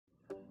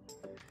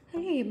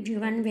Hello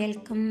everyone,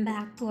 welcome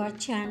back to our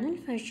channel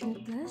Fashion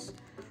Plus.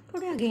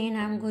 Today again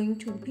I am going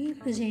to be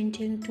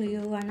presenting to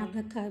you one of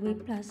the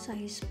curvy plus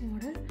size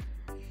model.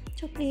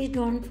 So please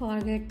don't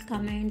forget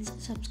comments,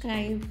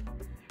 subscribe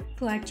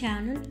to our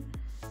channel.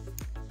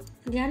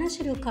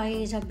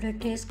 Sirokai is a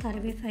British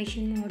curvy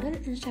fashion model,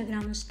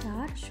 Instagram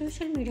star,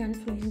 social media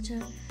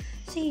influencer.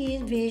 She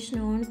is best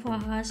known for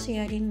her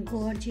sharing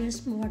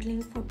gorgeous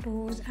modeling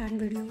photos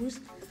and videos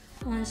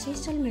on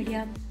social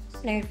media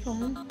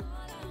platforms,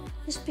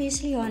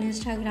 especially on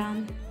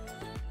Instagram.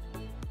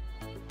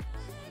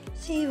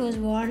 She was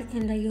born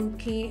in the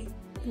UK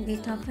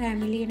with a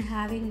family and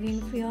having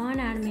been fan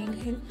and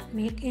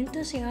make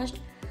enthusiast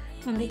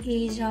from the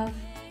age of.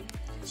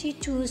 She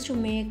chose to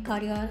make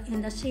career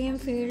in the same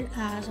field.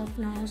 As of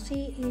now,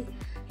 she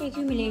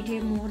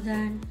accumulated more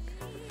than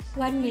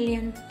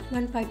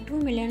 1.2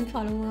 million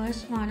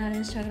followers on her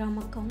Instagram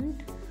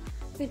account.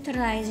 With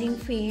rising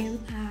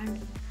fame and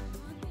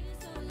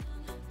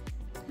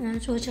on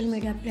social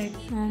media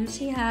platforms,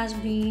 she has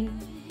been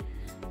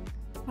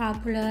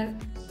popular,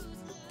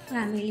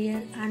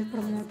 familiar, and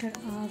promoter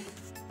of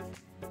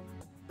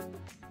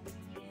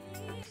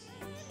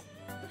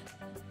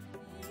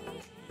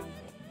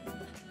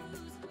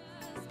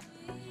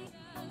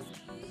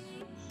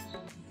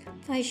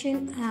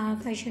fashion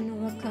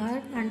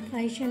overcut and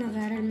fashion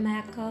apparel,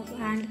 makeup,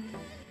 and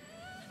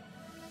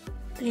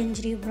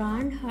lingerie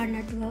brand. Her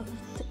net worth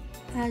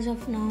as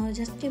of now is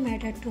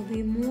estimated to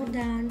be more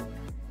than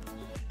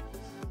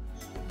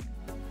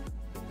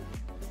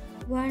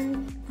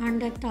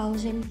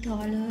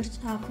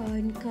 $100,000 of her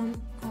income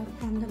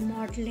from the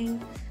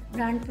modeling,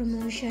 brand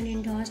promotion,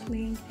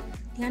 endorsement.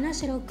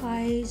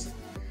 Sirokai is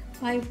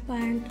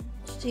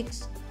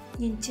 5.6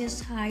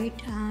 inches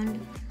height and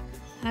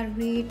her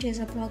weight is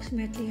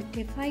approximately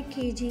 85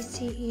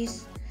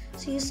 kg.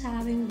 She is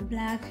having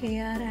black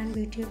hair and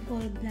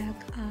beautiful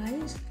black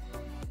eyes.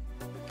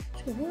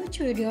 So watch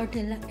video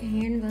till the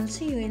end. We'll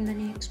see you in the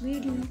next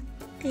video.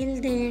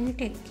 Till then,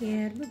 take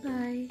care. Bye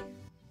bye.